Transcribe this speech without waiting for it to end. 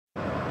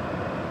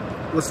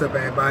What's up,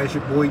 everybody? It's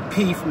your boy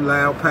P from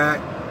Loud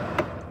Pack.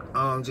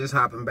 Just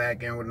hopping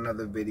back in with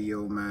another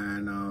video,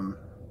 man.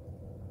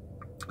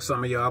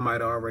 Some of y'all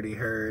might have already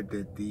heard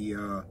that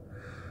the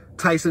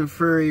Tyson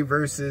Fury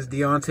versus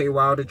Deontay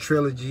Wilder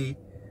trilogy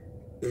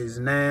is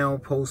now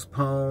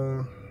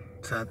postponed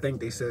to, I think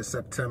they said,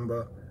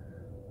 September.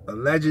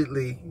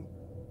 Allegedly,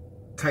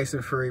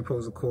 Tyson Fury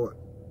posed a court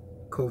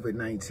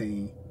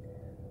COVID-19.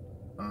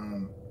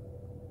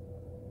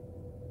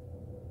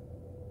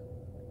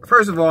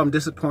 First of all, I'm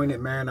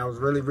disappointed, man. I was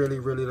really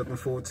looking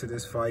forward to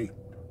this fight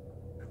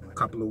a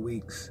couple of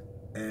weeks.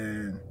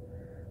 And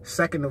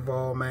second of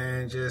all,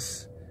 man,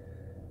 just,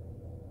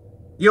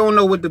 you don't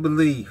know what to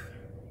believe.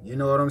 You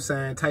know what I'm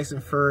saying?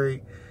 Tyson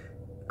Fury,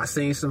 I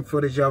seen some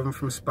footage of him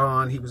from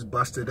Spawn. He was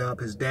busted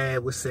up. His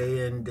dad was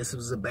saying this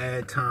was a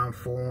bad time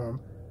for him.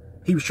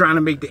 He was trying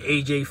to make the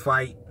AJ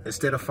fight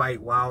instead of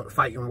fighting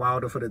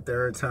Wilder for the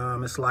third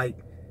time. It's like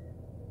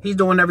he's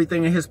doing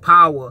everything in his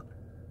power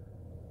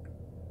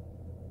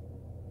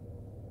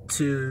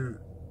to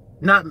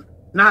not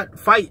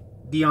fight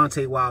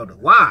Deontay Wilder.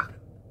 Why?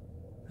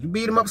 You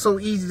beat him up so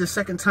easy the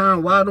second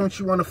time. Why don't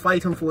you want to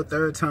fight him for a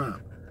third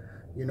time?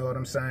 You know what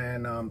I'm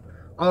saying?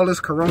 All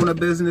this corona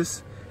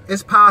business,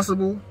 it's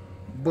possible,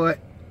 but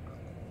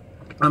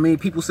I mean,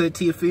 people said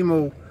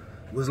Teofimo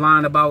was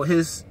lying about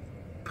his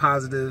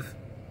positive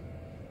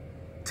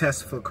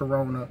test for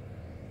corona.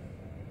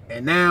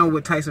 And now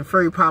with Tyson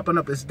Fury popping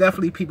up, it's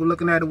definitely people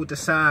looking at it with the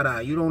side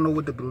eye. You don't know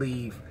what to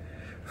believe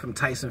from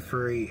Tyson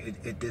Fury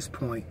at this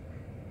point.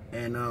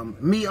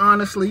 And me,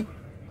 honestly,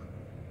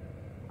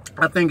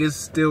 I think it's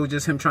still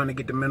just him trying to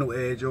get the mental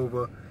edge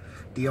over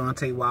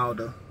Deontay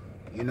Wilder.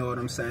 You know what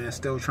I'm saying?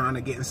 Still trying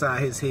to get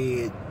inside his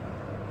head.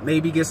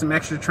 Maybe get some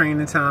extra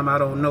training time, I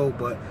don't know.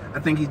 But I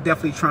think he's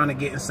definitely trying to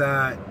get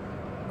inside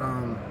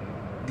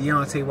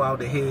Deontay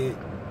Wilder's head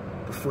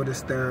before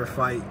this third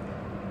fight.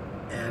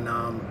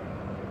 And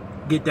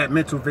get that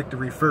mental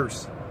victory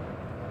first.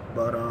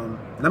 But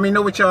let me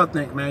know what y'all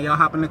think, man. Y'all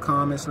hop in the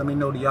comments. Let me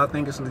know, do y'all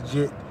think it's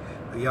legit?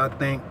 Or y'all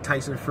think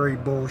Tyson Fury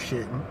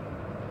bullshitting?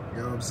 You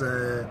know what I'm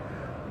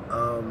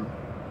saying?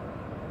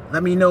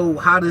 Let me know,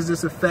 how does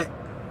this affect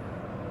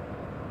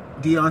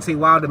Deontay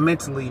Wilder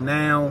mentally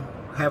now,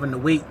 having to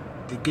wait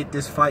to get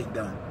this fight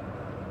done?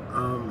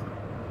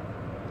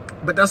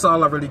 But that's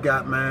all I really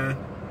got, man.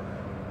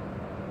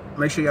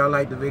 Make sure y'all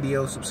like the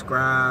video,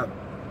 subscribe,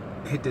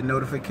 hit the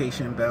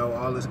notification bell,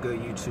 all this good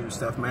YouTube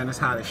stuff, man. It's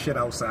hot as shit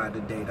outside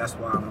today. That's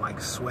why I'm like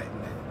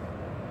sweating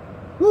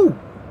it. Woo!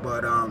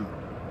 But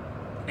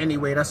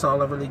anyway, that's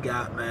all I really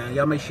got, man.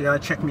 Y'all make sure y'all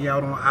check me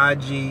out on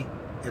IG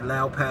at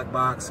Loud Pack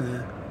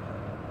Boxing.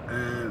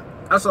 And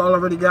that's all I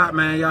really got,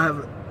 man. Y'all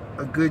have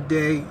a good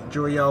day.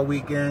 Enjoy y'all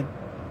weekend.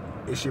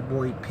 It's your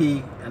boy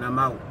P, and I'm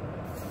out.